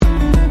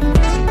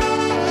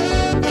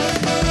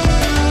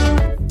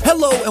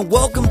and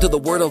welcome to the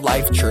Word of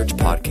Life Church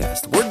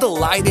podcast. We're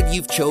delighted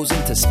you've chosen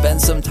to spend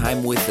some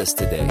time with us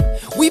today.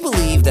 We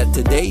believe that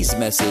today's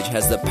message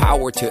has the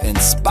power to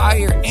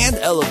inspire and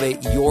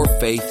elevate your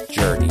faith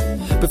journey.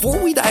 Before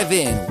we dive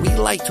in, we'd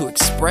like to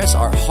express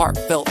our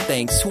heartfelt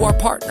thanks to our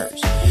partners.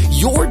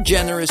 Your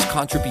generous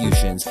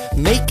contributions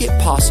make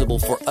it possible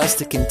for us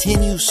to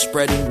continue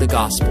spreading the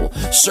gospel,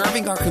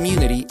 serving our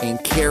community,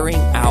 and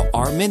carrying out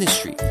our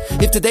ministry.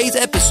 If today's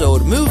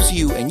episode moves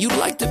you and you'd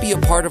like to be a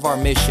part of our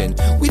mission,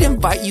 we'd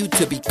invite you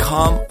to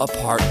become a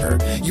partner.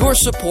 Your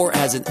support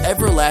has an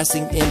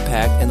everlasting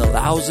impact and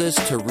allows us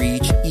to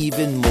reach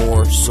even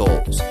more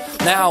souls.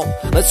 Now,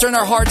 let's turn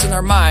our hearts and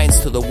our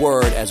minds to the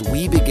Word as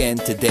we begin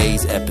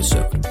today's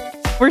episode.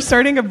 We're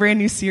starting a brand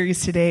new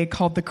series today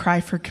called The Cry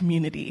for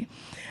Community.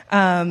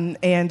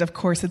 And of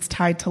course, it's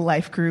tied to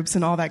life groups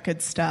and all that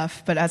good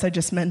stuff. But as I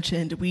just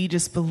mentioned, we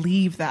just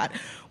believe that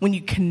when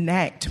you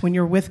connect, when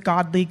you're with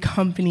godly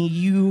company,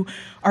 you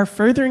are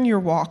furthering your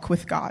walk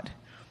with God.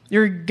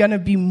 You're going to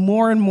be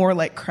more and more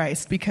like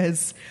Christ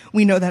because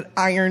we know that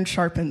iron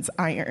sharpens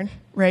iron,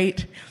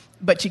 right?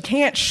 But you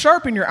can't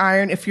sharpen your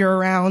iron if you're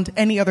around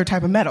any other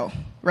type of metal,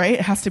 right?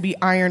 It has to be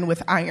iron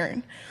with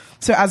iron.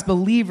 So as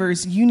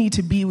believers, you need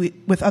to be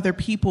with other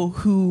people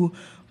who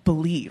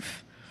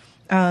believe.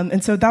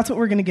 And so that's what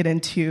we're going to get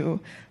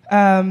into.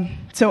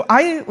 So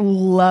I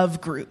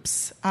love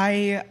groups.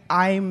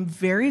 I'm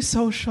very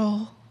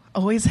social,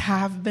 always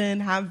have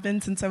been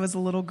since I was a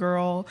little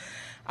girl.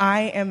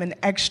 I am an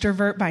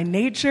extrovert by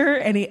nature.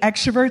 Any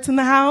extroverts in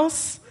the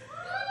house?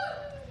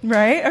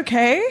 Right?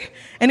 Okay.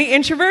 Any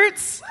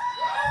introverts?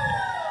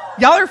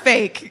 Y'all are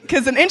fake,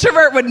 because an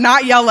introvert would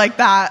not yell like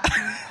that.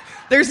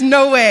 There's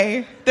no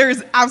way.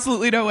 There's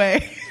absolutely no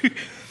way.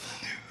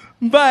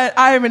 But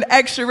I am an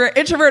extrovert,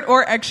 introvert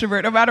or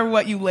extrovert, no matter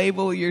what you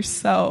label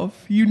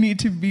yourself, you need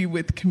to be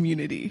with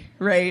community,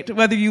 right?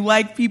 Whether you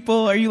like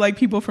people or you like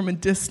people from a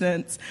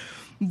distance,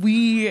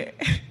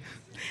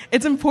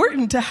 it's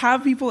important to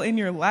have people in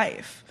your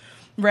life,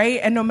 right?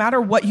 And no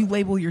matter what you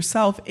label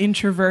yourself,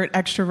 introvert,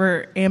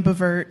 extrovert,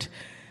 ambivert,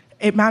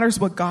 it matters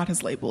what God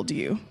has labeled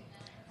you,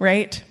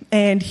 right?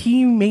 And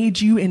He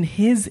made you in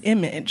His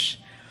image.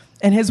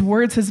 And His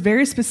word says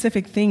very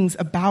specific things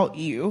about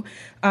you,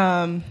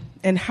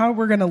 and how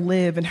we're going to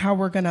live and how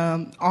we're going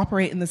to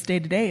operate in this day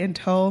to day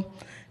until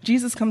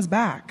Jesus comes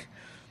back.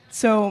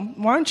 So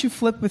why don't you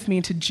flip with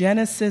me to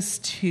Genesis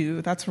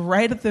 2? That's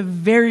right at the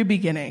very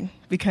beginning,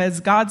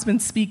 because God's been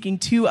speaking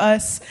to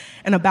us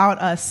and about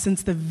us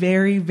since the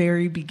very,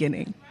 very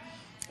beginning.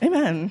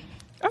 Amen.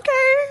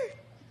 Okay.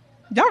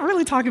 Y'all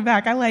really talking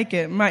back. I like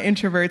it. My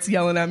introverts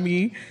yelling at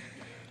me.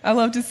 I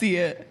love to see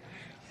it.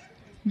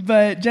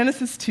 But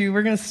Genesis 2,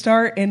 we're going to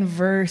start in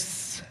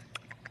verse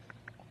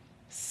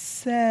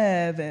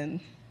 7.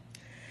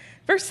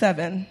 Verse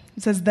 7,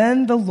 it says,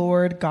 "Then the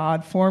Lord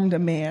God formed a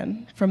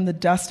man from the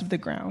dust of the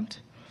ground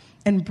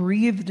and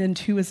breathed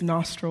into his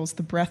nostrils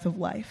the breath of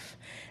life,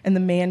 and the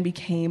man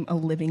became a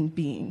living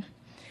being."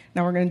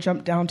 Now we're going to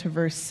jump down to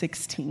verse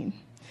 16.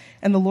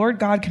 "And the Lord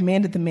God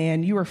commanded the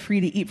man, 'You are free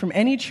to eat from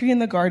any tree in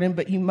the garden,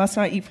 but you must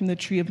not eat from the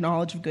tree of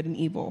knowledge of good and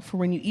evil, for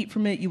when you eat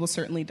from it, you will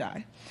certainly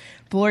die.'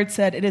 The Lord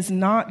said, 'It is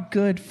not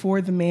good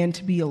for the man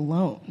to be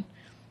alone.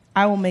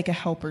 I will make a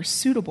helper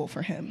suitable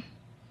for him.'"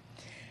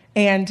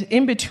 And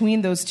in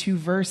between those two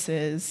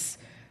verses,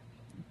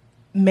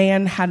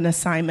 man had an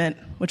assignment,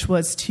 which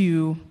was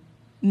to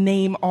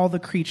name all the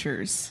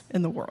creatures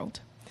in the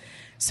world.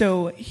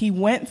 So he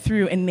went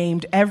through and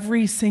named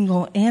every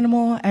single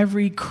animal,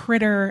 every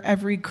critter,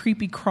 every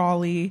creepy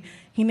crawly.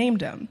 He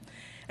named them.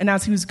 And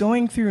as he was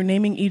going through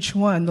naming each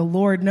one, the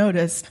Lord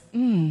noticed,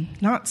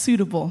 not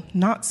suitable,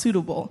 not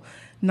suitable,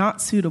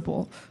 not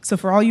suitable. So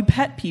for all you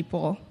pet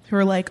people who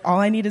are like, all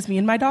I need is me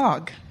and my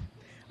dog.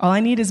 All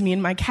I need is me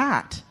and my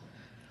cat.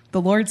 The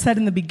Lord said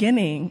in the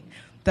beginning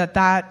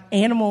that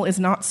animal is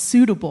not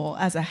suitable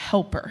as a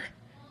helper.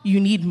 You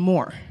need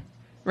more,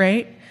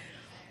 right?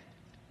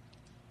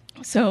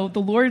 So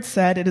the Lord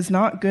said, "It is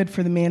not good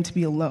for the man to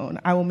be alone.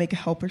 I will make a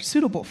helper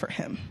suitable for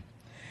him."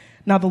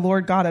 Now the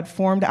Lord God had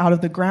formed out of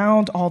the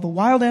ground all the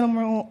wild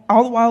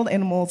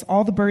animals,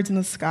 all the birds in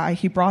the sky.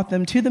 He brought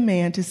them to the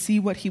man to see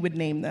what he would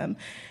name them.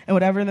 And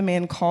whatever the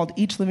man called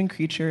each living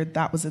creature,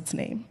 that was its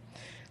name.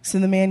 So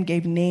the man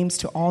gave names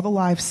to all the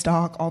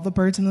livestock, all the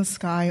birds in the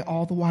sky,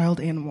 all the wild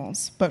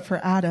animals. But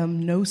for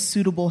Adam, no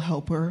suitable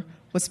helper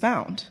was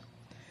found.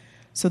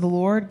 So the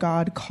Lord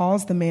God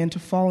caused the man to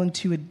fall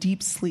into a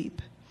deep sleep.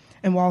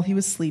 And while he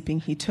was sleeping,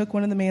 he took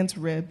one of the man's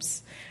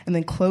ribs and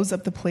then closed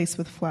up the place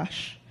with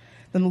flesh.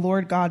 Then the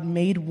Lord God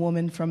made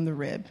woman from the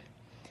rib.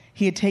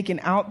 He had taken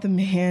out the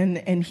man,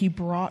 and he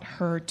brought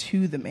her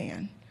to the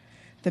man.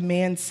 The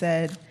man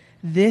said,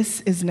 "This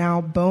is now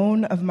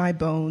bone of my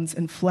bones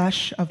and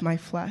flesh of my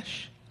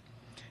flesh.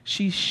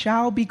 She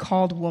shall be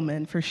called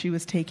woman, for she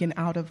was taken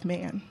out of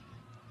man."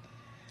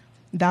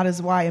 That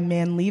is why a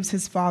man leaves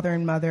his father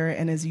and mother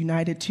and is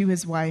united to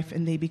his wife,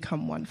 and they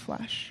become one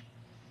flesh.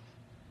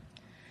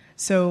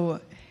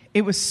 So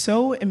it was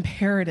so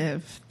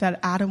imperative that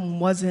Adam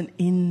wasn't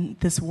in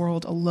this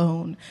world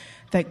alone,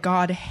 that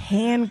God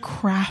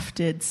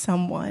handcrafted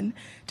someone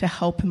to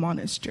help him on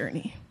his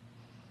journey.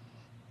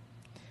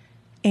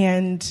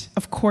 And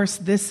of course,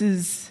 this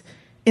is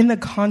in the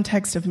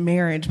context of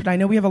marriage, but I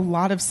know we have a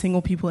lot of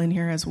single people in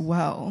here as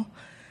well.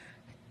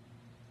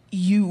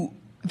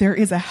 There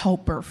is a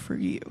helper for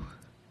you.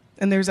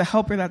 And there's a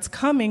helper that's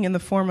coming in the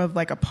form of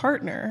like a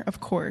partner, of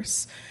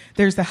course.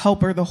 There's the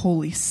helper, the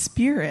Holy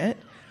Spirit,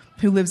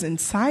 who lives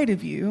inside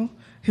of you,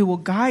 who will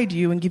guide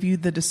you and give you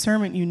the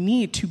discernment you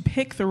need to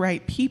pick the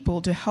right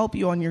people to help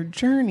you on your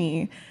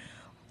journey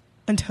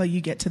until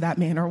you get to that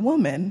man or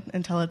woman,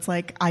 until it's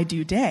like, I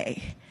do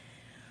day.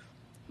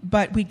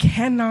 But we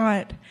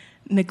cannot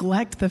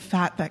neglect the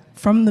fact that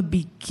from the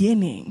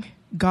beginning,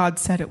 God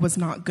said it was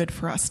not good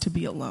for us to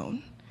be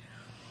alone.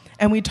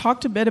 And we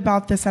talked a bit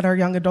about this at our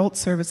young adult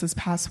service this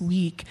past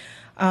week,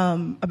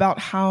 about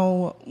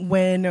how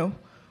when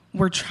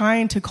we're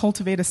trying to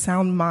cultivate a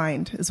sound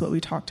mind is what we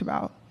talked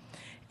about.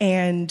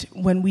 And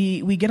when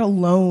we get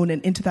alone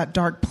and into that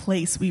dark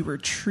place, we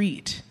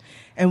retreat.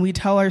 And we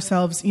tell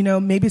ourselves,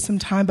 maybe some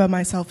time by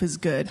myself is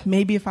good.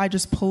 Maybe if I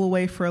just pull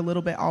away for a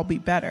little bit, I'll be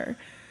better.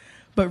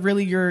 But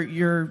really,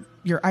 you're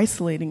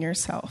isolating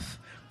yourself.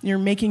 You're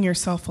making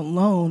yourself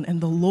alone. And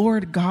the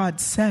Lord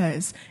God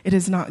says it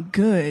is not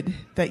good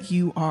that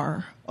you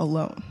are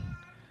alone.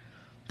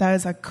 That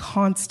is a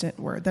constant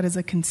word. That is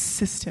a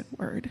consistent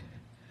word.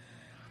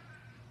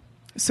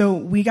 So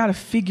we got to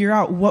figure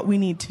out what we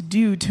need to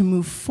do to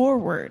move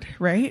forward,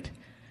 right?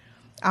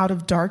 Out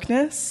of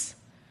darkness,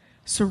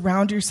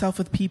 surround yourself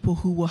with people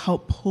who will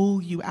help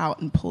pull you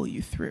out and pull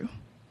you through.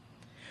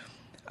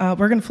 We're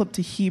going to flip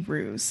to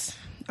Hebrews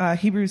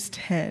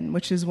 10,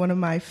 which is one of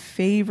my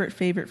favorite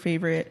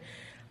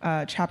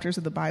chapters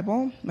of the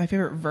Bible. My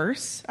favorite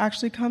verse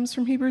actually comes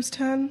from Hebrews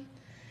 10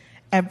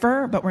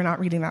 ever, but we're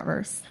not reading that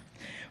verse.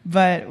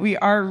 But we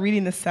are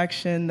reading the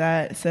section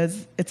that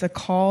says it's a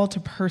call to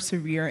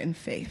persevere in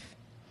faith.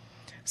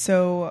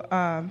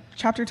 So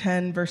chapter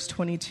 10, verse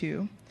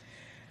 22.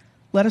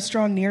 Let us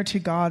draw near to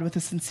God with a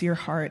sincere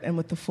heart and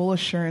with the full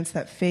assurance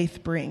that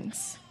faith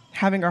brings,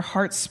 having our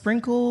hearts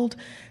sprinkled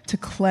to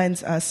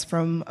cleanse us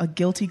from a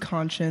guilty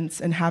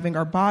conscience and having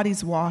our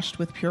bodies washed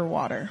with pure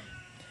water.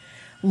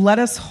 Let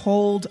us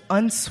hold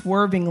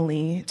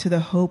unswervingly to the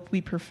hope we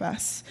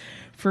profess,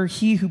 for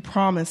he who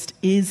promised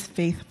is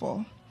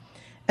faithful.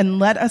 And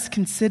let us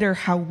consider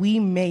how we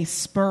may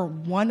spur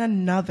one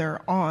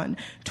another on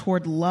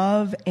toward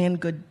love and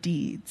good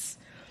deeds,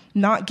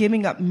 not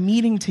giving up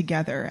meeting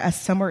together as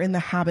some are in the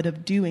habit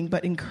of doing,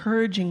 but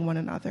encouraging one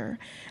another,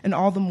 and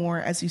all the more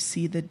as you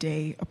see the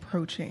day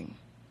approaching.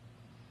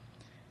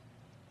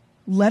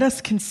 Let us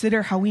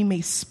consider how we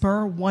may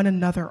spur one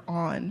another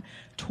on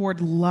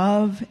toward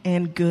love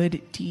and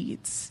good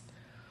deeds.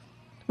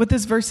 What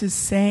this verse is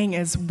saying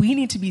is we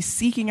need to be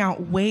seeking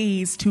out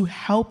ways to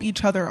help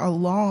each other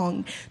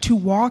along, to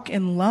walk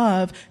in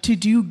love, to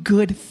do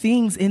good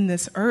things in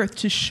this earth,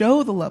 to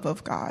show the love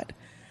of God.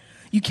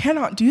 You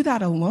cannot do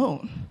that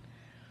alone.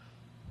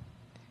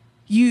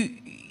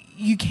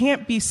 You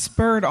can't be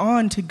spurred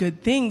on to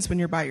good things when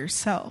you're by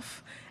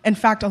yourself. In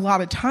fact, a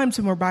lot of times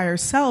when we're by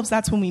ourselves,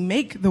 that's when we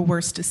make the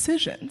worst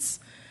decisions.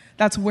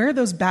 That's where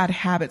those bad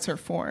habits are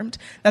formed.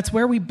 That's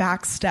where we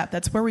backstep.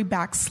 That's where we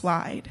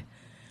backslide.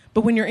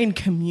 But when you're in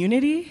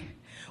community,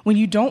 when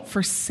you don't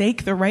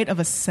forsake the right of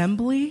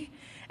assembly,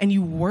 and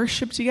you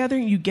worship together,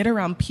 and you get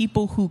around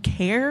people who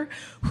care,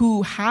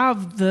 who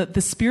have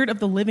the Spirit of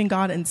the living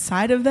God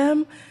inside of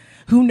them,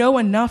 who know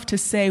enough to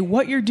say,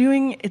 what you're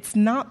doing, it's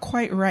not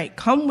quite right.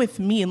 Come with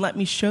me and let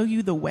me show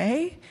you the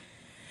way.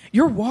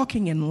 You're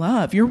walking in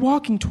love. You're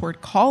walking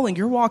toward calling.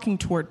 You're walking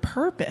toward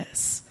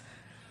purpose.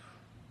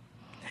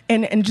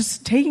 And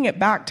just taking it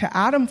back to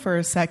Adam for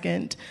a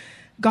second,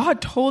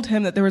 God told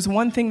him that there was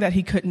one thing that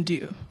he couldn't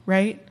do,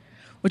 right?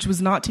 Which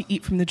was not to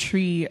eat from the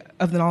tree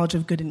of the knowledge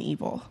of good and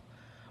evil.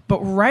 But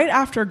right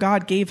after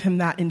God gave him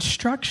that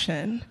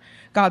instruction,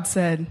 God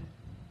said,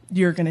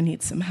 you're going to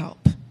need some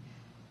help.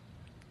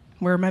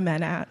 Where are my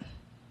men at?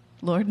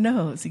 Lord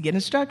knows. You get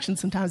instructions.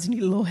 Sometimes you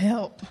need a little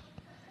help.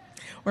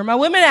 Where are my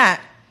women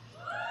at?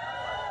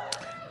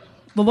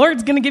 The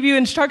Lord's going to give you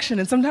instruction,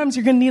 and sometimes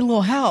you're going to need a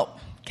little help,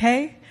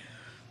 okay?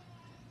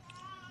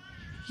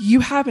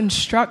 You have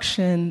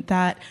instruction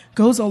that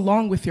goes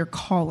along with your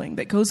calling,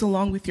 that goes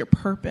along with your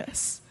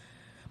purpose.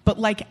 But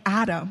like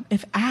Adam,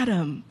 if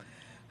Adam,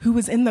 who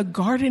was in the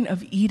Garden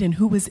of Eden,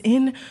 who was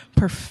in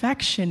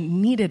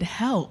perfection, needed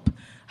help,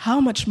 how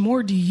much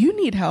more do you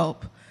need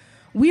help?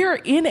 We are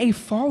in a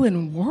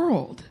fallen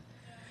world.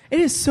 It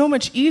is so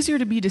much easier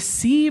to be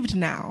deceived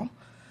now.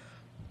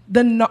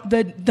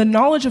 The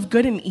knowledge of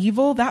good and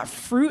evil, that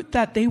fruit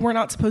that they were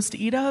not supposed to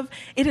eat of,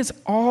 it is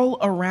all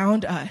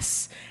around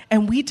us.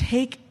 And we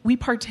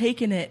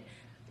partake in it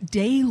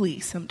daily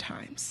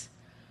sometimes.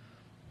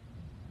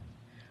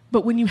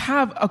 But when you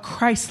have a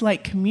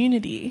Christ-like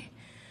community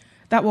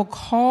that will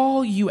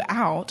call you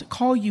out,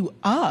 call you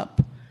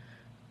up,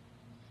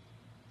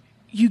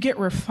 you get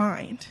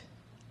refined.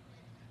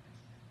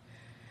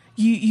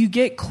 you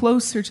get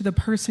closer to the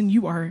person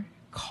you are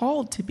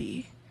called to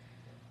be.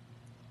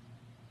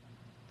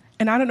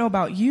 And I don't know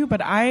about you,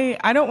 but I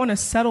don't want to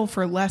settle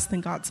for less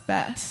than God's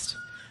best,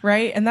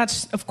 right? And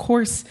that's, of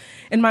course,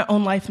 in my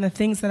own life and the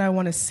things that I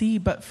want to see,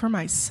 but for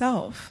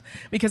myself,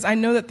 because I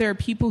know that there are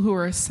people who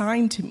are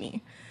assigned to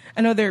me.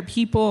 I know there are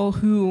people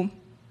who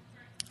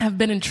have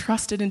been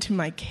entrusted into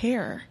my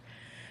care.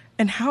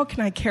 And how can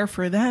I care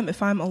for them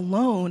if I'm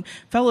alone,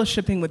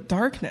 fellowshipping with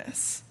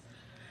darkness?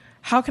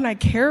 How can I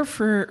care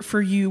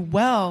for you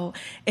well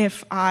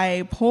if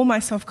I pull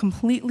myself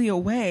completely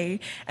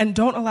away and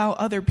don't allow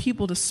other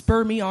people to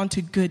spur me on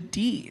to good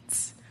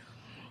deeds?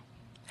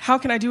 How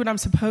can I do what I'm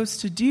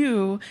supposed to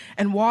do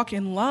and walk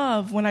in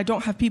love when I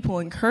don't have people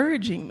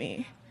encouraging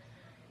me?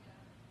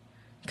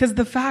 Because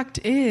the fact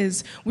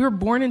is, we were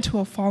born into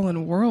a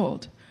fallen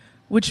world,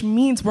 which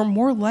means we're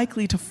more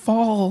likely to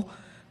fall,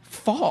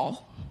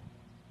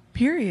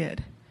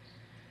 period.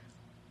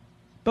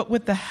 But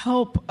with the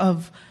help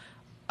of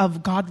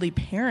godly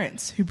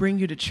parents who bring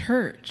you to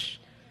church,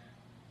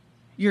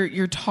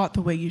 you're taught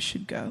the way you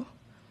should go.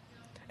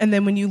 And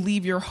then when you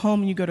leave your home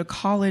and you go to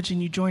college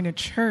and you join a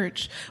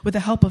church, with the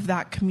help of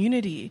that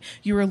community,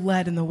 you are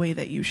led in the way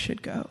that you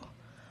should go.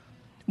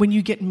 When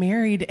you get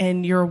married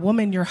and you're a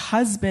woman, your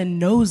husband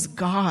knows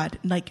God,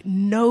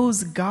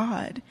 knows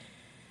God,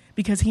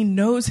 because he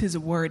knows his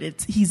word.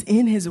 He's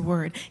in his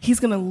word. He's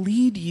going to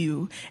lead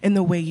you in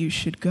the way you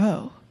should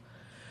go.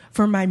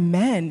 For my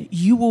men,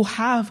 you will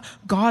have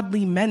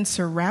godly men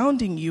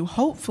surrounding you,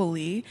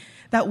 hopefully,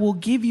 that will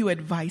give you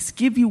advice,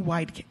 give you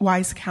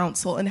wise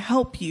counsel, and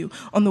help you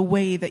on the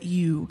way that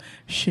you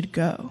should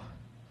go.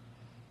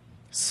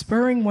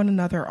 Spurring one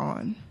another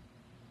on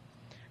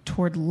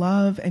toward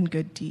love and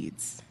good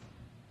deeds.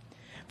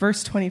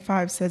 Verse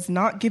 25 says,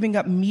 not giving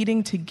up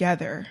meeting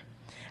together,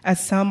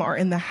 as some are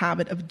in the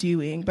habit of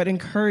doing, but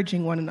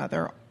encouraging one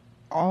another,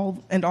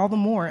 all the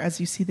more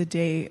as you see the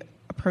day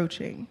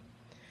approaching.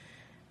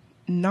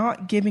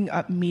 Not giving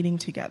up meeting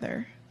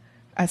together,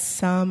 as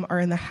some are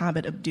in the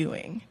habit of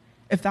doing.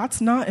 If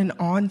that's not an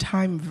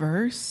on-time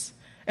verse,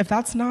 if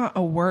that's not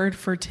a word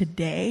for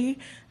today,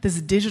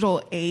 this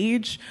digital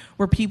age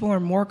where people are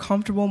more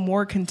comfortable,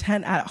 more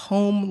content at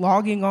home,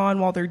 logging on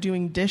while they're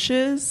doing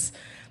dishes,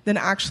 than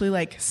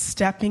actually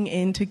stepping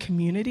into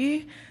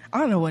community, I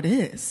don't know what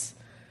is.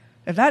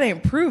 If that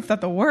ain't proof that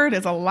the word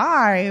is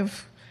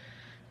alive,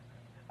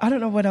 I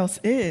don't know what else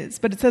is.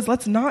 But it says,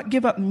 let's not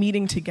give up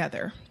meeting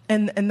together.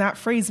 And that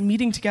phrase,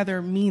 meeting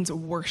together, means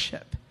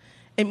worship.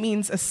 It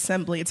means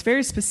assembly. It's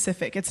very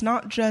specific. It's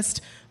not just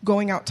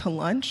going out to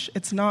lunch.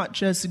 It's not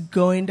just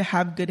going to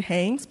have good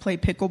hangs, play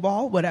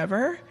pickleball,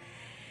 whatever.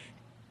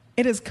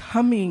 It is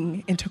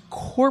coming into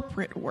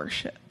corporate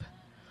worship.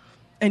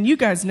 And you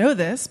guys know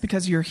this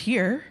because you're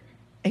here.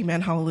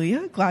 Amen,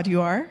 hallelujah. Glad you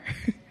are.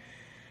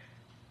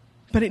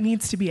 But it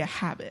needs to be a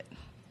habit.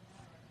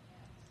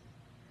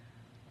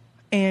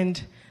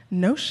 And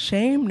no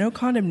shame, no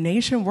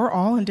condemnation. We're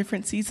all in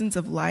different seasons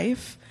of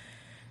life.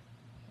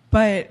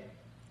 But,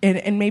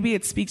 and maybe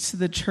it speaks to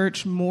the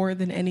church more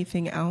than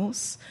anything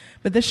else,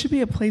 but this should be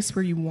a place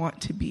where you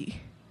want to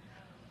be.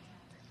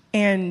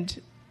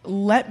 And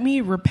let me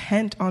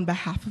repent on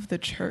behalf of the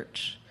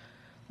church.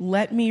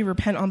 Let me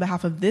repent on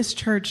behalf of this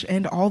church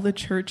and all the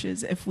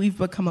churches if we've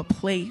become a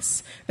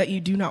place that you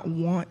do not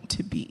want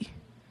to be.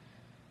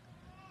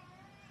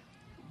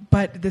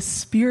 But the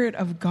Spirit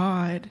of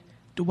God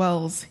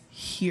dwells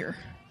here.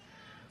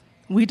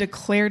 We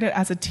declared it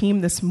as a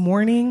team this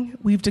morning.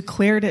 We've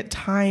declared it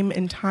time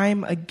and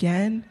time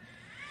again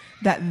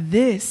that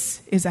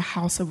this is a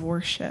house of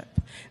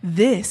worship.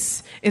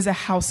 This is a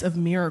house of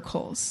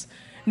miracles.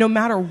 No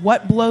matter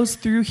what blows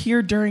through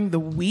here during the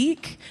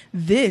week,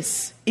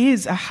 this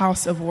is a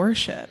house of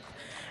worship.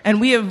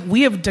 And we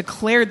have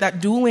declared that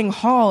Dueling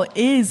Hall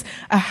is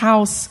a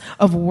house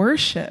of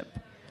worship.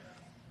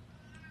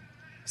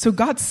 So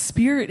God's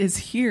Spirit is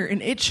here,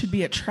 and it should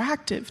be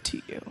attractive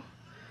to you.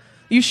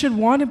 You should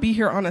want to be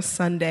here on a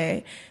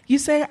Sunday. You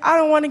say, I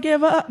don't want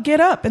to get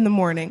up in the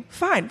morning.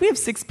 Fine, we have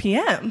 6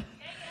 p.m.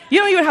 You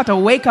don't even have to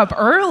wake up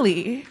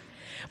early.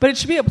 But it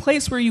should be a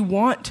place where you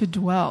want to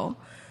dwell.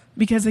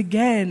 Because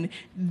again,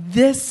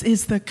 this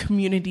is the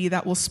community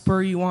that will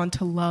spur you on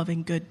to love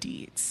and good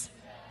deeds.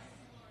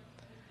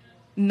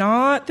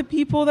 Not the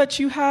people that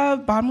you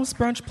have bottomless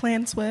brunch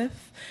plans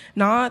with.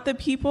 Not the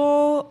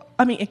people,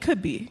 it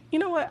could be. You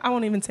know what? I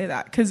won't even say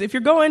that. Because if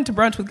you're going to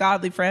brunch with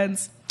godly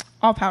friends,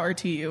 all power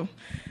to you.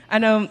 I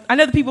know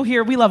the people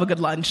here, we love a good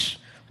lunch.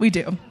 We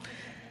do.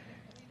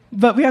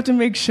 But we have to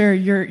make sure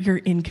you're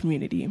in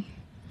community.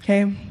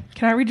 Okay?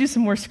 Can I read you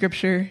some more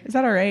scripture? Is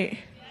that all right?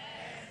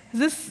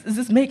 Is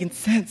this making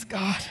sense,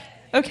 God?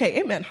 Okay,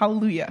 amen.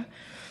 Hallelujah.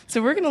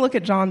 So we're going to look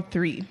at John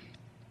 3.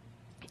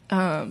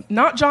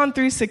 Not John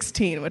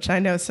 3:16, which I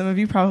know some of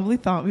you probably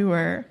thought we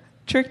were.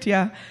 Tricked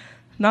ya.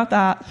 Not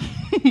that.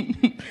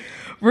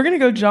 We're going to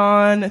go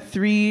John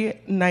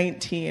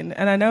 3:19.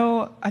 And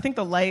I think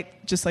the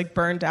light just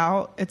burned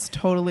out. It's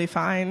totally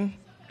fine.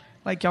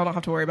 Y'all don't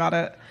have to worry about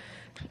it.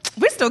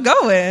 We're still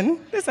going.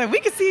 It's we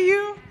can see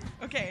you.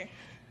 Okay.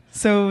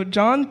 So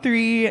John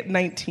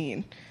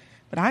 3:19.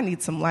 But I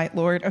need some light,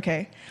 Lord.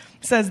 Okay.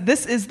 It says,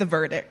 this is the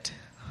verdict.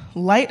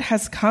 Light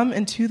has come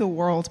into the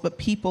world, but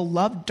people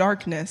loved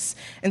darkness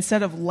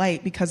instead of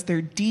light because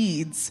their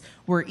deeds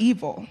were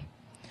evil.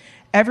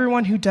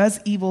 Everyone who does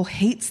evil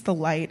hates the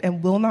light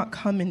and will not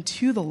come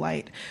into the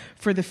light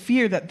for the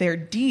fear that their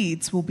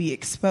deeds will be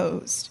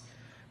exposed.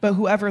 But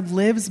whoever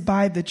lives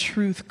by the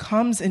truth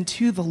comes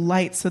into the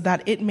light so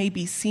that it may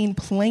be seen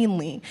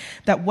plainly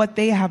that what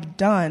they have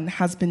done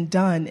has been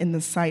done in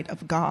the sight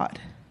of God.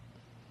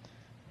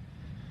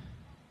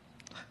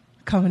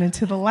 Coming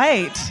into the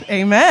light.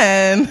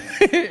 Amen.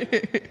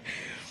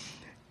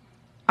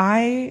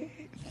 I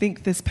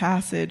think this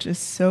passage is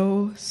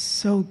so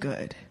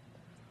good.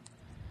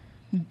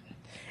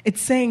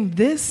 It's saying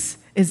this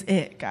is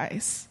it,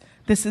 guys.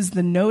 This is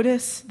the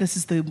notice. This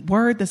is the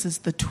word. This is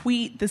the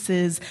tweet. This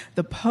is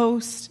the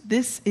post.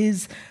 This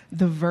is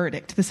the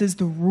verdict. This is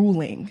the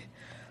ruling.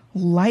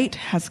 Light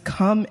has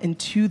come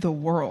into the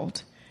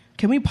world.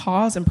 Can we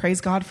pause and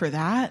praise God for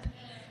that?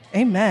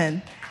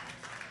 Amen.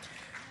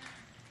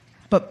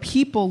 But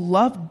people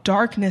loved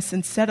darkness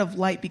instead of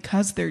light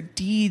because their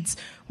deeds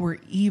were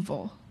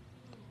evil.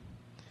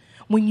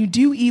 When you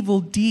do evil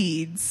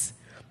deeds,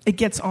 it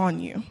gets on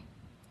you.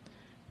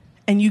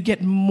 And you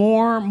get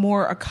more and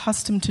more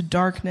accustomed to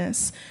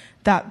darkness,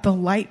 that the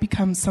light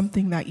becomes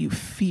something that you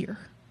fear.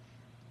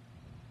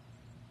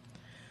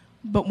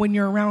 But when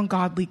you're around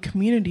godly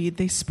community,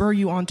 they spur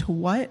you on to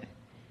what?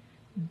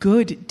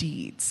 Good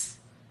deeds.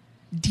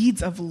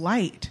 Deeds of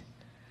light.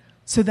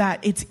 So that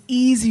it's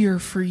easier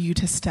for you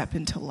to step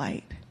into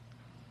light.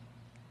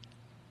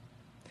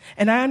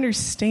 And I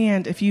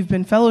understand if you've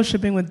been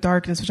fellowshipping with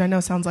darkness, which I know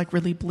sounds like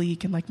really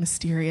bleak and like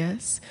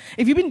mysterious.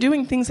 If you've been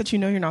doing things that you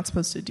know you're not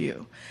supposed to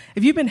do.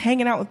 If you've been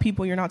hanging out with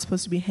people you're not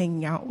supposed to be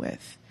hanging out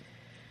with.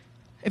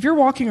 If you're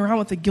walking around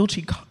with a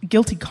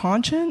guilty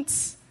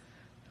conscience,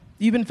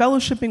 you've been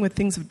fellowshipping with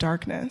things of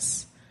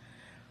darkness.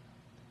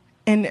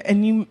 And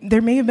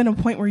there may have been a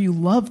point where you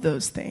love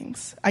those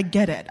things. I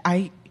get it.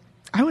 I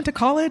went to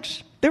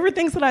college. There were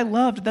things that I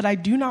loved that I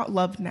do not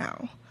love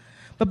now.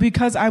 But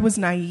because I was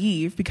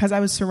naive, because I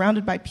was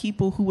surrounded by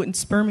people who wouldn't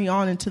spur me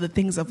on into the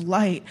things of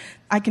light,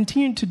 I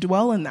continued to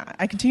dwell in that.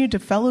 I continued to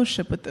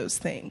fellowship with those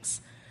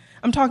things.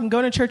 I'm talking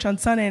going to church on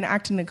Sunday and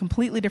acting in a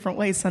completely different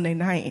way Sunday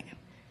night.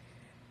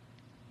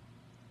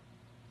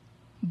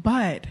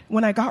 But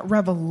when I got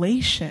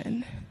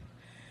revelation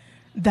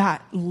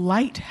that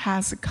light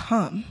has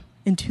come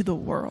into the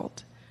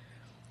world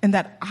and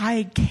that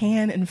I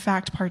can, in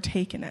fact,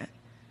 partake in it,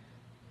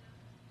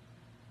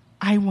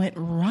 I went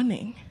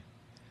running.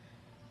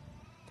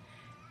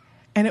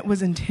 And it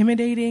was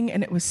intimidating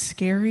and it was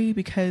scary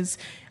because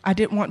I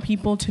didn't want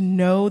people to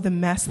know the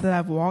mess that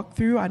I've walked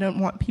through. I didn't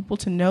want people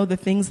to know the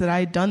things that I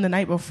had done the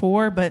night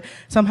before, but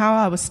somehow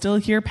I was still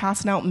here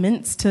passing out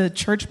mints to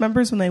church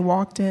members when they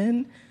walked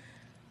in.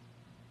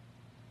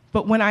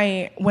 But when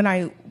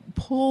I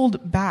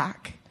pulled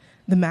back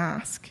the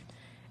mask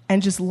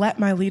and just let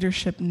my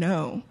leadership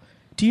know,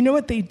 do you know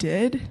what they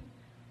did?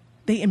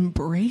 They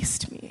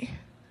embraced me.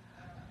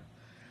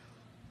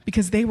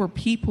 Because they were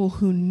people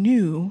who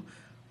knew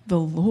the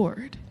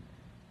Lord.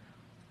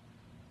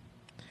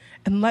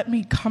 And let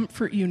me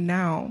comfort you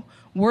now.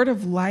 Word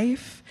of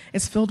Life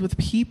is filled with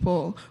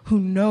people who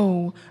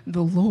know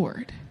the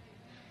Lord.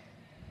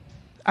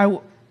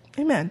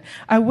 Amen.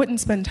 I wouldn't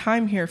spend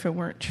time here if it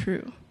weren't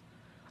true.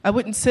 I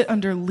wouldn't sit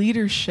under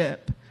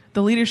leadership,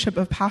 the leadership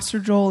of Pastor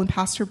Joel and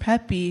Pastor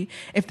Pepe,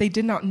 if they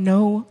did not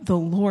know the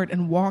Lord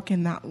and walk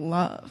in that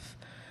love.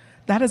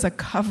 That is a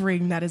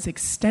covering that is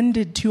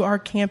extended to our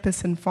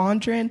campus in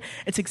Fondren.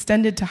 It's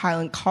extended to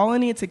Highland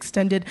Colony. It's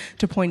extended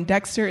to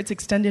Poindexter. It's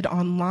extended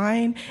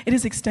online. It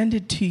is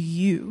extended to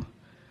you.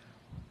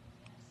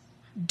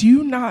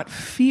 Do not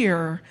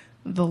fear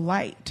the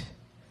light,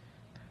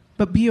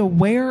 but be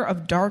aware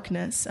of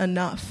darkness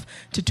enough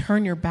to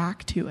turn your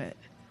back to it.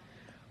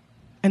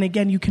 And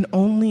again, you can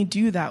only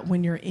do that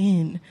when you're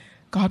in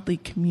godly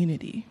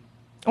community.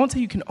 I won't say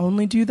you can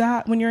only do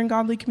that when you're in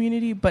godly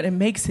community, but it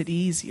makes it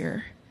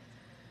easier.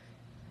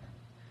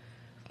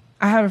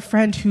 I have a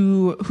friend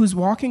who's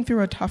walking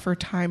through a tougher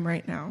time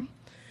right now,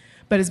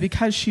 but it's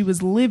because she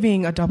was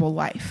living a double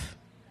life.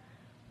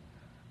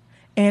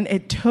 And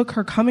it took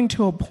her coming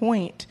to a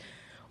point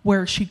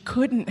where she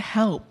couldn't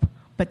help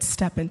but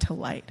step into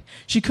light.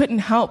 She couldn't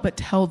help but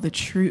tell the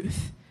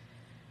truth.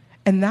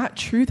 And that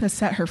truth has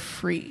set her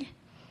free.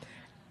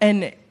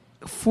 And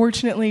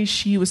fortunately,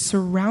 she was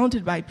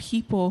surrounded by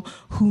people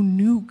who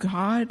knew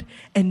God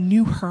and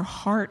knew her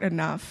heart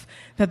enough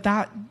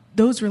that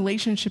those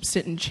relationships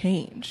didn't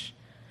change.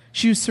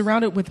 She was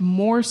surrounded with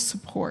more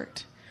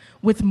support,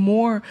 with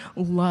more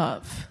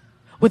love,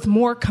 with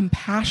more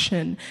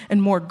compassion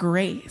and more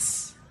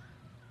grace.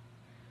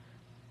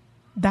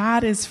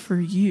 That is for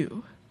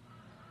you.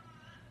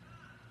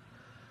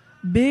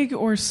 Big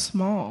or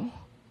small,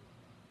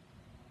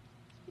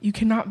 you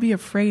cannot be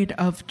afraid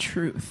of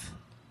truth.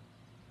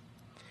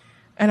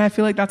 And I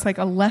feel like that's like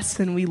a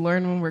lesson we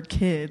learn when we're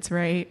kids,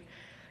 right?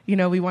 You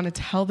know, we want to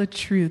tell the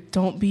truth.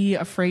 Don't be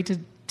afraid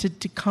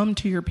to come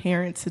to your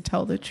parents to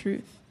tell the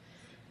truth.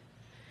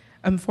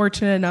 I'm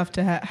fortunate enough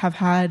to have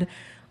had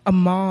a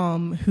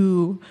mom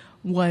who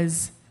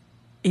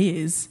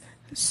is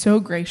so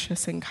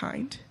gracious and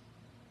kind.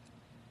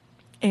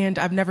 And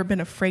I've never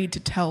been afraid to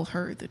tell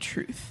her the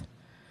truth.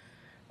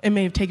 It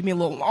may have taken me a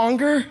little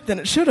longer than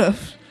it should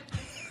have.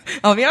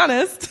 I'll be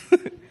honest.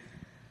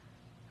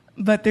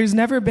 But there's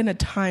never been a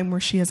time where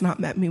she has not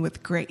met me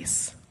with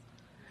grace,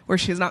 where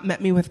she has not met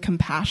me with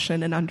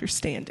compassion and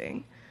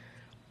understanding.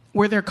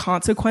 Were there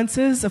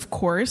consequences? Of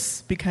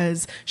course,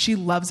 because she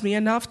loves me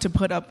enough to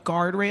put up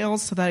guardrails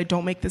so that I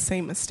don't make the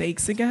same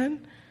mistakes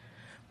again.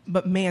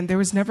 But man, there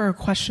was never a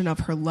question of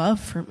her love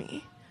for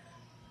me.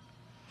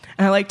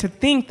 And I like to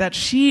think that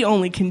she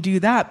only can do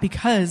that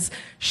because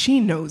she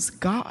knows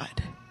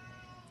God.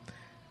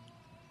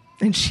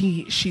 And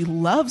she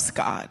loves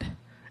God.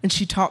 And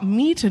she taught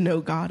me to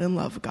know God and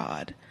love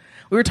God.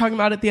 We were talking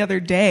about it the other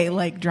day,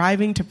 like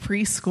driving to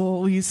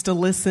preschool. We used to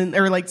listen,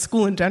 or like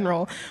school in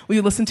general, we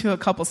would listen to a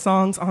couple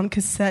songs on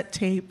cassette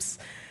tapes.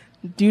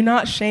 Do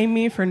not shame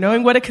me for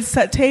knowing what a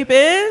cassette tape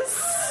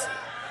is.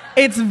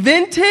 It's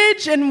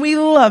vintage and we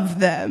love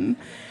them.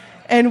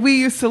 And we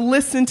used to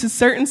listen to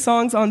certain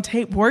songs on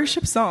tape,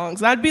 worship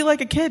songs. I'd be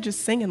like a kid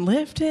just singing,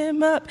 lift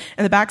him up,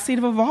 in the backseat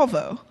of a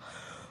Volvo.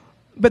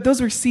 But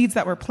those were seeds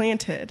that were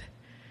planted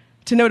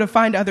to know to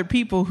find other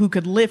people who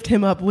could lift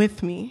him up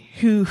with me,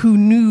 who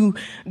knew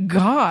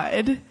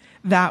God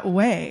that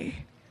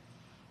way.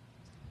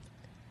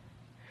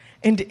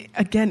 And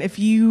again, if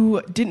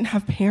you didn't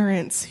have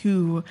parents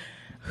who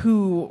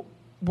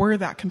were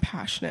that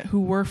compassionate,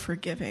 who were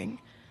forgiving,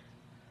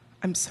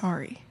 I'm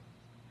sorry.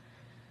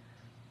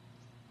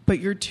 But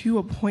you're to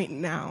a point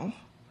now,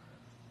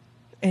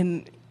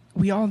 and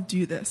we all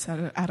do this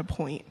at a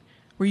point,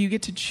 where you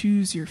get to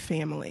choose your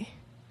family,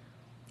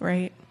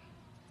 right?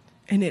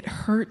 And it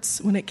hurts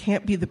when it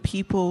can't be the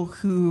people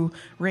who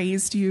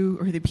raised you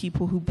or the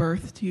people who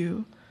birthed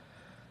you.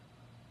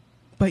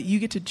 But you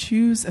get to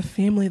choose a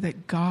family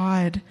that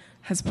God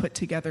has put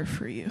together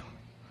for you.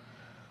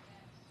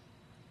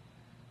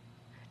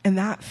 And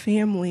that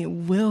family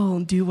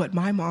will do what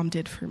my mom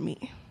did for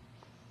me.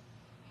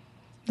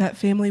 That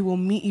family will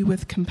meet you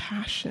with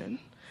compassion.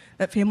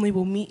 That family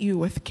will meet you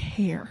with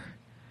care.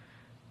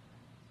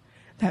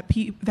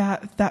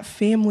 That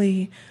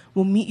family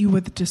will meet you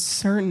with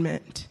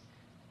discernment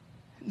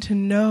to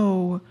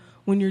know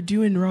when you're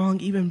doing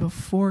wrong even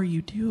before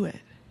you do it.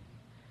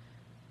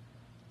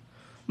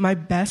 My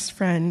best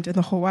friend in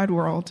the whole wide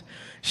world,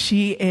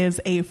 she is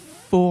a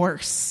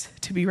force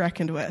to be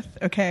reckoned with,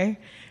 okay?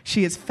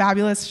 She is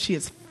fabulous. She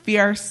is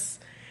fierce.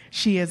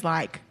 She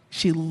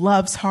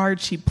loves hard.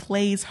 She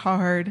plays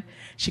hard.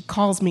 She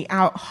calls me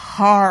out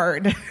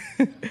hard.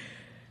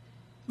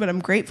 But I'm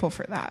grateful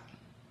for that.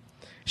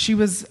 She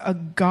was a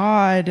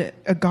God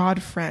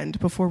friend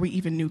before we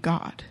even knew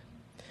God.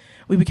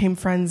 We became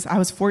friends. I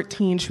was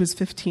 14, she was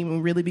 15 when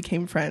we really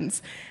became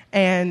friends.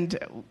 And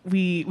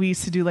we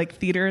used to do like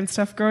theater and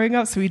stuff growing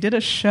up. So we did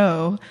a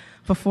show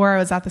before I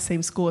was at the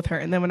same school with her.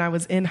 And then when I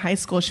was in high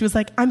school, she was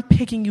like, I'm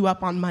picking you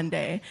up on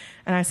Monday.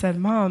 And I said,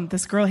 Mom,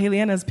 this girl,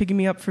 Haley-Anna, is picking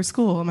me up for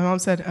school. And my mom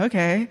said,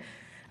 okay.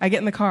 I get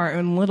in the car,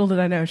 and little did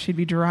I know, she'd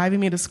be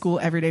driving me to school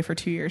every day for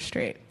 2 years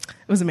straight.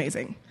 It was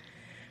amazing.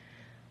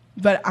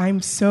 But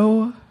I'm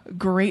so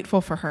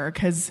grateful for her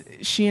because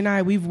she and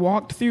I, we've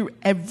walked through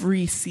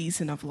every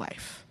season of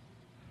life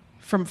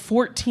from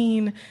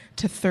 14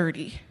 to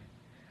 30.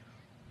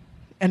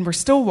 And we're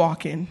still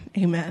walking.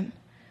 Amen.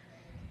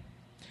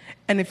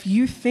 And if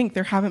you think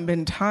there haven't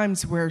been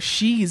times where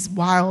she's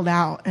wild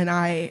out and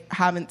I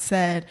haven't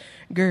said,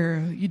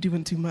 girl, you're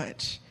doing too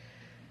much.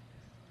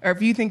 Or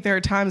if you think there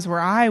are times where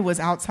I was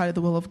outside of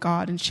the will of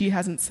God and she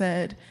hasn't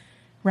said,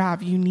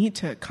 Rav, you need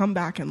to come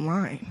back in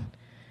line.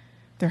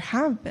 There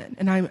have been,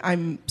 and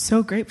I'm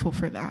so grateful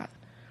for that.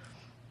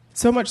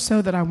 So much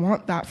so that I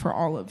want that for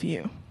all of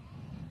you.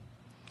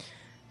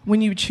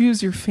 When you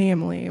choose your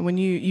family, when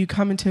you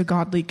come into a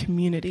godly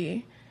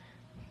community,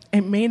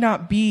 it may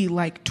not be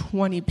like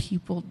 20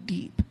 people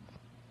deep.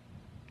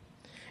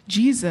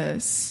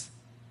 Jesus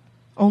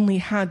only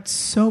had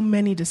so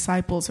many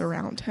disciples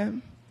around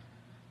him,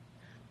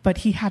 but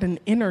he had an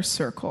inner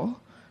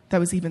circle that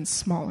was even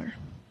smaller.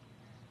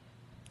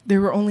 There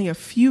were only a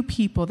few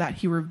people that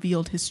he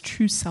revealed his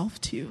true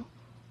self to,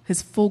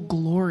 his full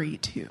glory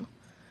to.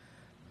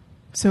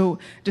 So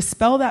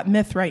dispel that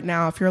myth right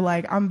now. If you're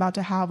like, I'm about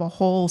to have a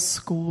whole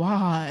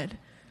squad,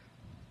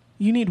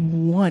 you need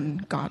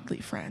one godly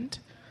friend,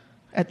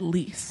 at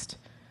least.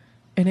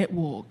 And it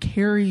will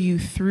carry you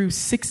through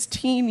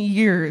 16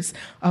 years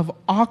of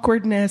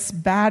awkwardness,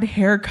 bad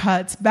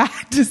haircuts,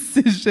 bad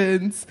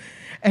decisions,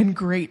 and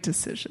great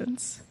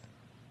decisions.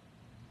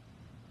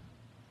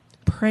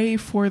 Pray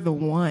for the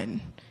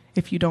one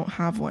if you don't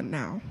have one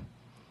now.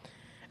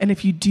 And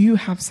if you do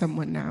have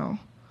someone now,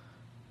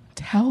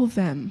 tell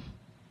them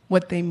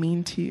what they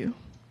mean to you.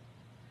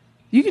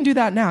 You can do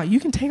that now. You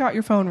can take out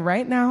your phone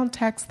right now and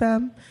text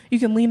them. You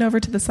can lean over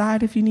to the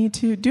side if you need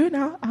to. Do it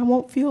now. I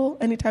won't feel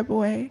any type of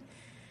way.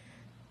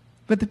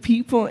 But the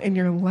people in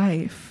your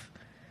life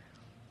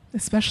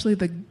especially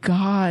the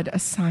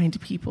God-assigned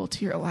people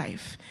to your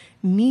life,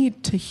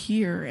 need to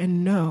hear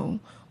and know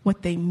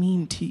what they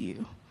mean to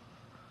you.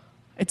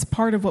 It's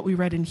part of what we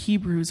read in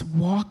Hebrews,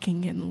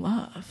 walking in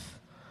love.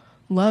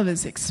 Love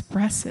is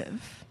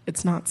expressive.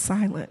 It's not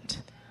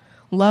silent.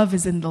 Love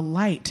is in the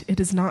light. It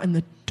is not in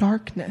the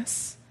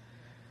darkness,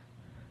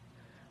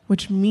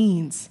 which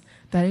means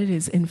that it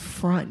is in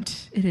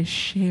front. It is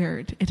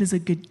shared. It is a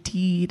good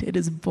deed. It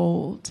is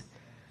bold.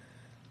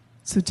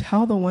 So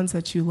tell the ones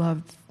that you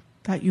love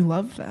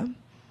them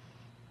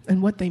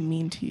and what they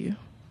mean to you.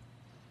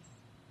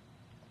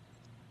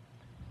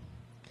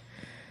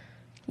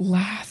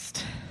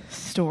 Last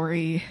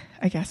story,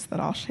 I guess,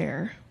 that I'll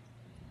share.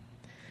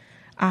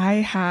 I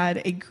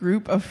had a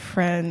group of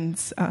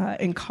friends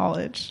in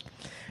college.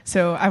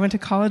 So I went to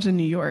college in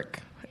New York,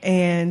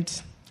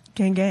 and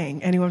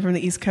gang, anyone from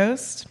the East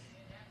Coast?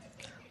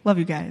 Love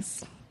you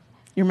guys.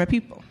 You're my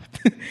people.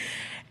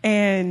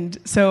 And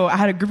so I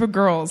had a group of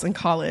girls in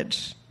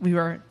college. We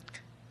were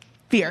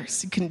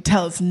fierce. You couldn't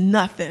tell us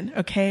nothing,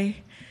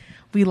 okay?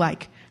 We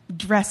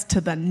dressed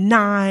to the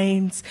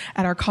nines.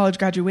 At our college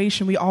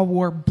graduation, we all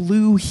wore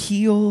blue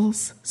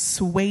heels,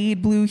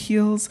 suede blue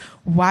heels.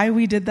 Why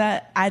we did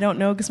that, I don't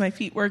know, because my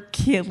feet were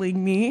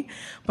killing me.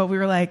 But we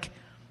were like,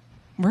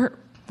 we're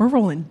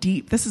rolling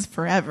deep. This is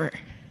forever,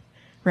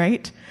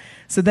 right?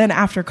 So then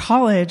after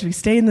college, we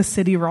stay in the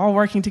city. We're all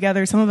working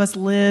together. Some of us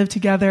live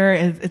together.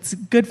 It's a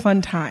good,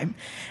 fun time.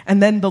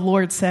 And then the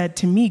Lord said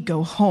to me,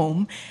 go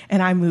home.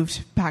 And I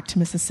moved back to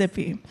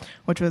Mississippi,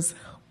 which was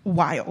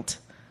wild.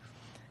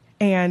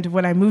 And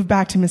when I moved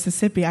back to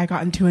Mississippi, I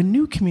got into a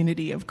new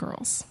community of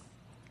girls.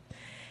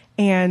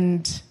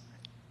 And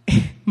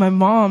my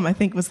mom, I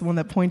think, was the one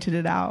that pointed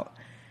it out.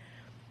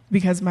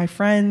 Because my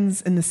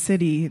friends in the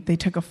city, they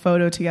took a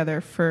photo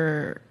together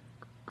for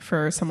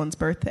someone's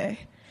birthday.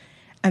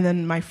 And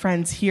then my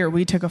friends here,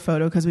 we took a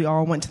photo because we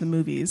all went to the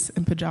movies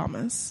in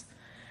pajamas.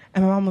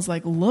 And my mom was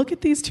like, look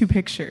at these two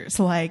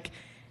pictures.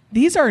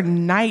 These are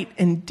night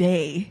and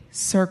day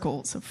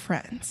circles of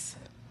friends.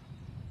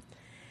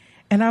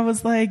 And I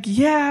was like,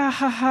 yeah,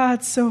 haha,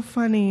 it's so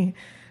funny.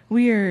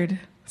 Weird.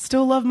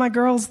 Still love my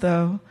girls,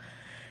 though.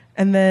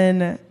 And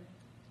then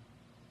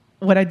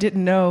what I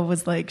didn't know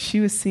was she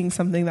was seeing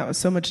something that was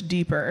so much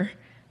deeper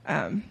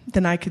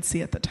than I could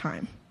see at the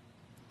time.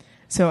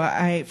 So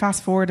I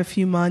fast forward a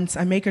few months.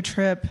 I make a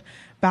trip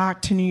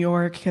back to New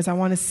York because I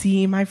want to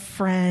see my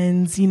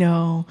friends,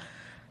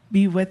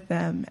 be with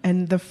them.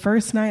 And the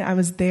first night I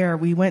was there,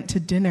 we went to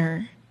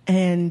dinner,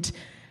 and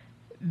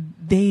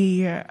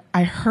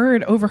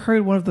I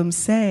overheard one of them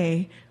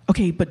say,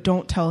 okay, but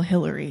don't tell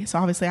Hillary. So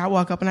obviously I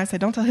walk up and I say,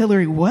 don't tell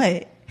Hillary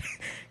what?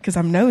 Because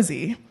I'm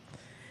nosy.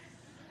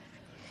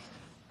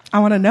 I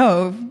want to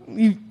know.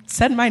 You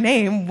said my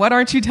name. What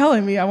aren't you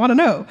telling me? I want to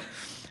know.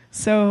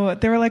 So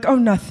they were like, oh,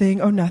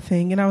 nothing.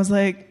 And I was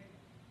like,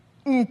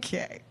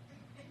 okay.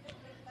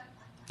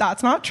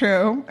 That's not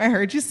true. I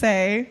heard you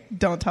say,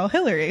 don't tell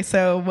Hillary.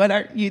 So what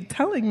are you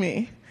telling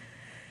me?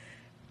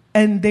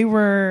 And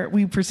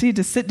we proceeded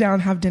to sit down,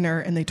 have dinner,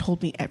 and they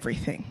told me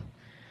everything.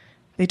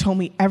 They told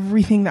me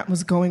everything that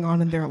was going on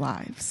in their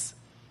lives.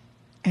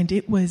 And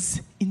it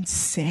was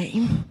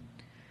insane.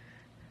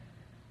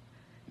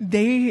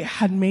 They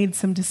had made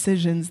some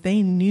decisions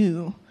they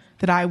knew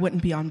that I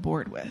wouldn't be on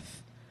board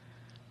with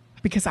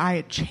because I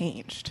had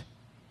changed.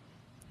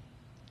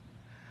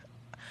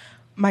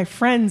 My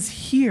friends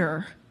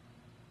here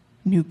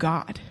knew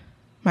God.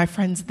 My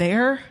friends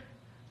there,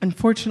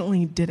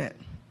 unfortunately, didn't.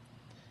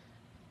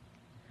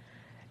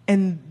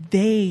 And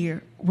they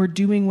were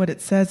doing what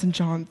it says in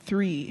John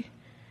 3.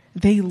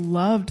 They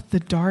loved the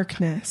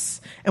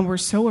darkness and were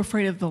so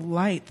afraid of the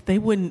light,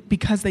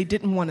 because they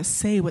didn't want to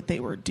say what they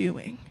were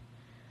doing.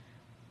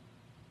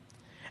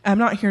 I'm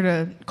not here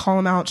to call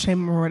them out,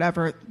 shame them, or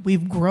whatever.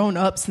 We've grown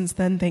up since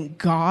then, thank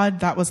God.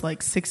 That was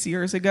 6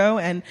 years ago,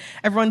 and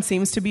everyone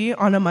seems to be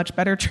on a much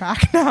better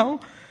track now.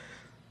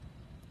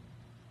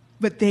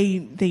 But they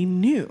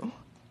knew.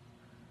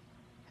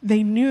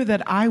 They knew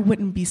that I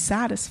wouldn't be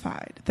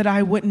satisfied, that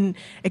I wouldn't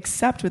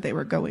accept what they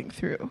were going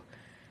through.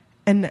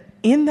 And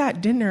in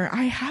that dinner,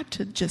 I had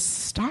to just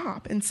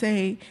stop and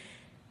say,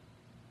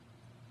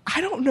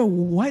 I don't know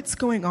what's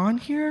going on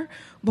here,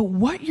 but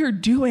what you're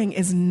doing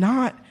is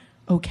not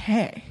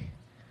okay.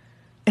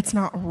 It's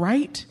not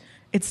right.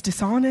 It's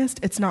dishonest.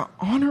 It's not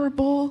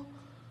honorable.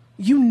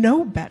 You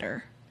know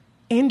better,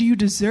 and you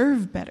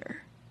deserve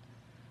better.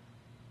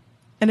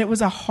 And it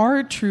was a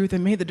hard truth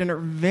and made the dinner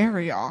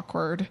very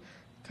awkward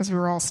because we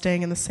were all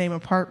staying in the same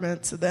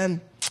apartment. So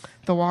then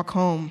the walk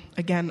home,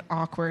 again,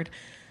 awkward.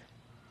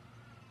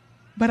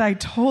 But I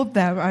told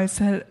them, I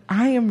said,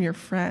 I am your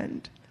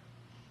friend.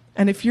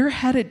 And if you're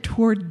headed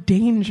toward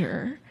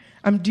danger,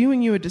 I'm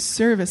doing you a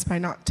disservice by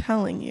not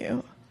telling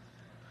you.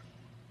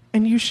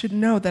 And you should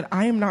know that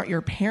I am not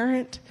your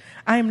parent.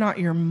 I am not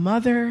your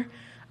mother.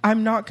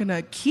 I'm not going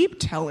to keep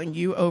telling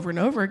you over and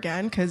over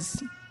again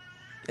because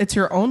it's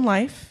your own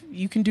life.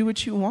 You can do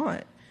what you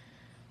want.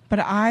 But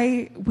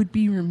I would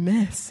be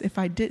remiss if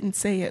I didn't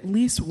say at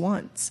least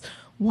once,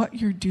 what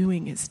you're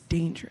doing is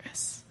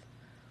dangerous.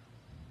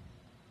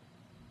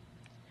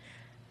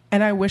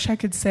 And I wish I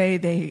could say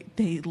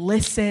they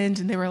listened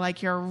and they were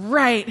like, you're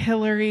right,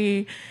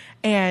 Hillary.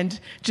 And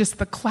just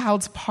the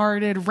clouds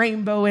parted,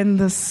 rainbow in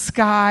the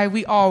sky.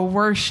 We all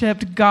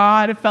worshiped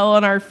God. It fell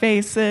on our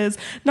faces.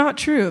 Not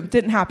true. It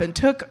didn't happen.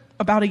 Took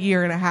about 1.5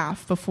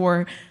 years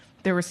before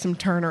there was some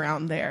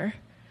turnaround there.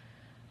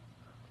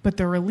 But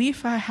the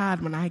relief I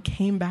had when I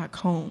came back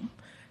home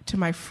to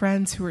my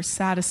friends who were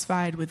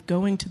satisfied with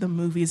going to the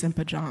movies in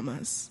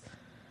pajamas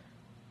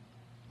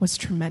was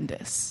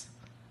tremendous.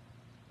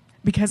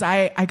 Because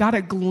I got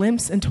a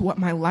glimpse into what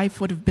my life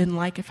would have been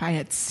like if I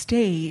had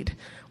stayed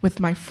with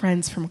my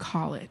friends from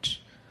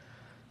college.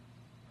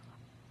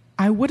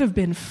 I would have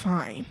been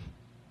fine,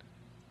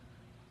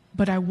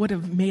 but I would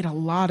have made a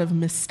lot of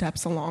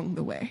missteps along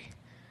the way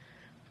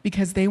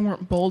because they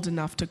weren't bold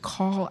enough to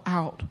call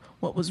out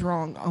what was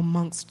wrong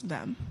amongst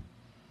them.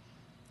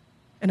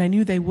 And I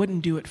knew they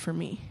wouldn't do it for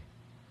me.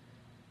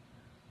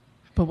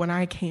 But when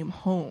I came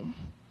home,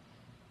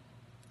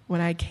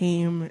 when I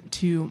came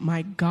to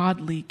my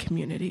godly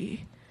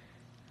community,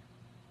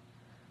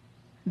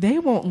 they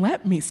won't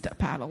let me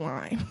step out of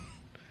line.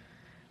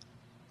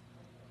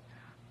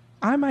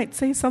 I might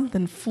say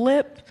something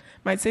flip,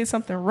 might say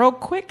something real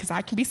quick because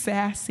I can be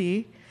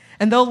sassy,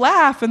 and they'll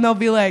laugh and they'll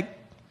be like,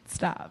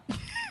 stop.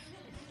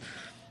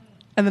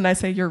 And then I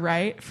say, you're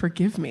right,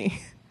 forgive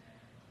me.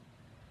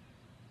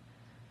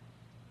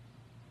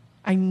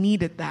 I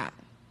needed that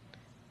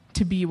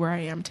to be where I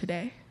am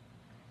today.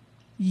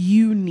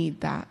 You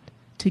need that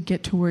to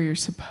get to where you're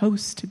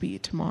supposed to be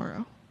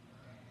tomorrow.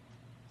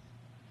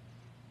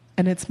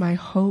 And it's my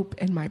hope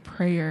and my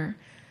prayer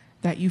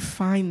that you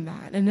find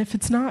that. And if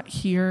it's not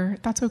here,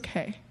 that's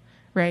okay,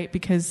 right?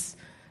 Because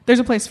there's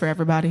a place for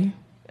everybody.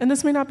 And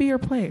this may not be your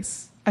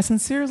place. I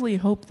sincerely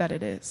hope that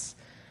it is.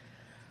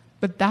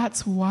 But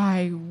that's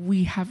why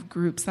we have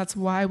groups. That's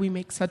why we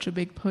make such a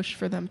big push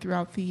for them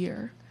throughout the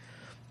year.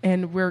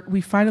 And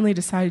we finally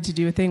decided to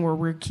do a thing where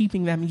we're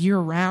keeping them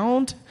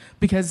year-round,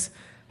 because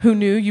who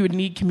knew you would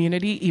need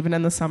community even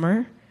in the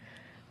summer?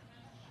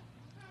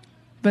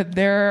 But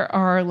there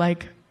are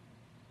like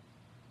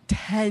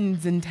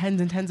tens and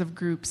tens and tens of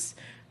groups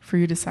for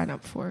you to sign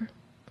up for,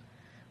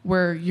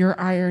 where your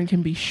iron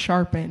can be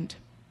sharpened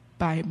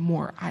by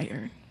more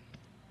iron.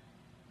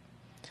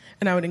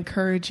 And I would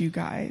encourage you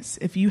guys,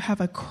 if you have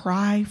a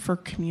cry for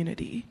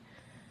community,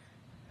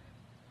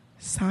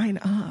 sign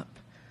up.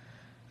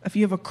 If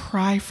you have a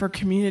cry for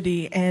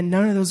community and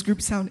none of those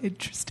groups sound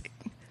interesting,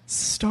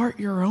 start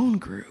your own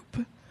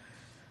group.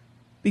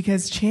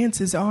 Because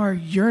chances are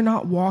you're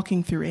not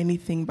walking through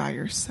anything by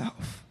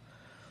yourself.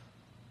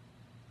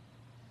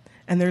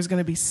 And there's going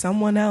to be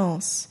someone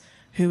else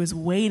who is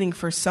waiting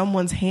for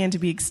someone's hand to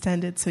be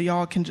extended so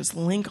y'all can just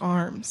link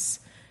arms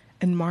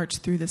and march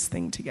through this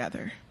thing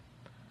together.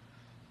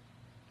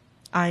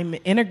 I'm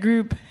in a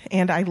group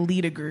and I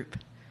lead a group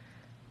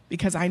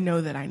because I know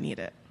that I need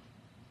it.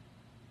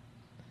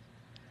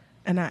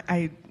 And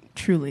I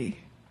truly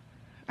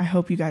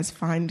hope you guys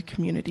find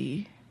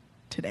community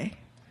today.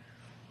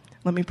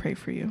 Let me pray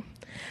for you.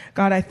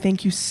 God, I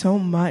thank you so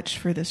much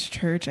for this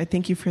church. I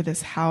thank you for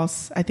this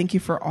house. I thank you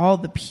for all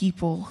the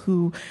people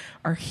who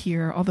are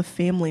here, all the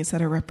families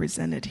that are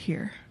represented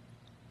here.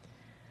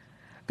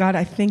 God,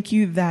 I thank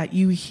you that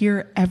you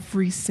hear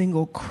every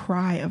single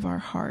cry of our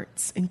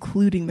hearts,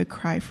 including the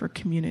cry for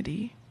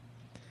community.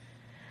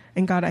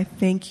 And God, I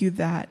thank you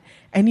that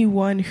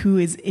anyone who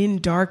is in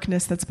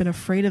darkness, that's been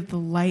afraid of the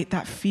light,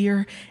 that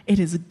fear, it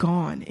is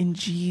gone in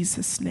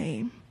Jesus'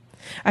 name.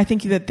 I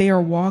thank you that they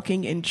are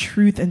walking in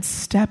truth and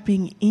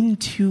stepping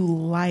into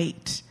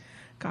light,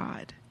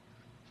 God,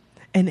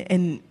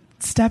 and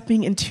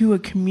stepping into a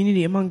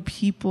community among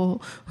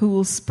people who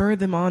will spur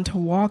them on to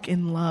walk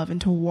in love and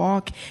to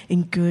walk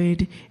in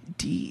good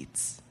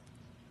deeds.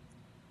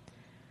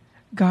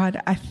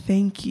 God, I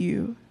thank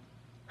you.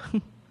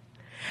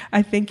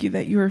 I thank you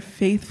that you are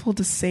faithful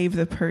to save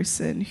the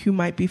person who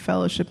might be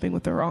fellowshipping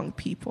with the wrong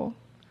people.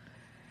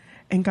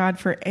 And God,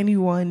 for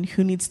anyone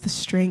who needs the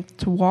strength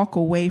to walk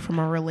away from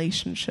a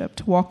relationship,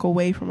 to walk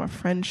away from a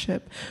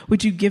friendship,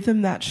 would you give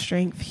them that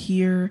strength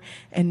here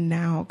and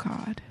now,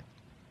 God?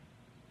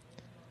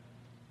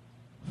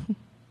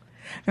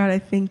 God, I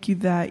thank you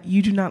that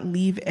you do not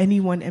leave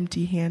anyone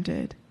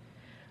empty-handed,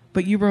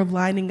 but you are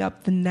lining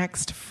up the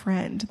next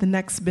friend, the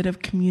next bit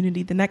of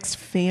community, the next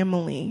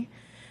family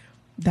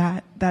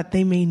that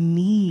they may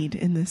need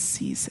in this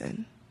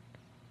season.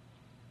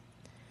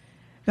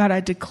 God, I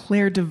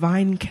declare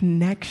divine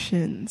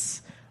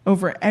connections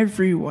over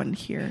everyone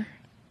here.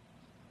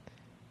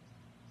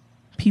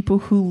 People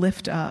who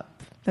lift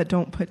up, that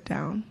don't put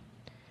down.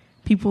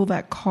 People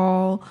that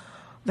call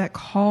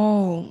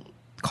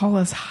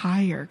us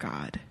higher,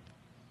 God.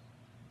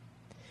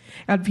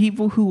 God,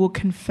 people who will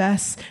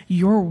confess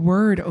your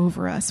word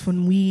over us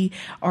when we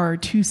are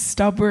too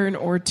stubborn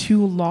or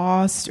too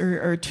lost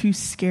or too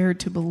scared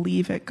to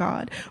believe it,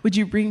 God. Would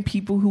you bring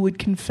people who would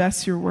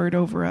confess your word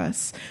over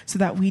us so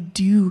that we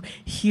do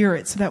hear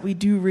it, so that we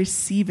do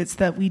receive it, so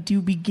that we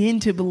do begin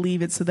to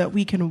believe it, so that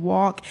we can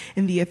walk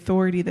in the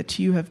authority that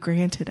you have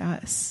granted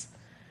us.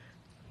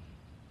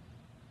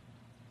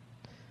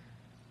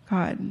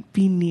 God,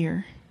 be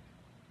near.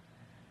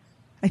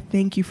 I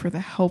thank you for the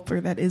helper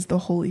that is the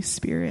Holy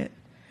Spirit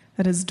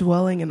that is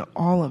dwelling in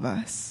all of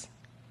us.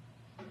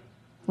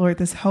 Lord,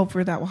 this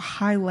helper that will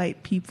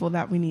highlight people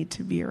that we need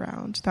to be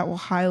around, that will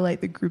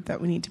highlight the group that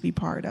we need to be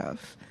part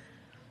of.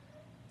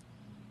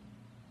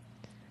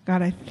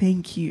 God, I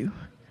thank you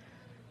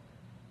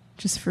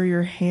just for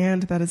your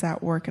hand that is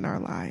at work in our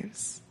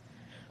lives.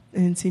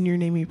 And it's in your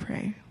name we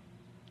pray.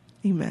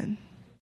 Amen.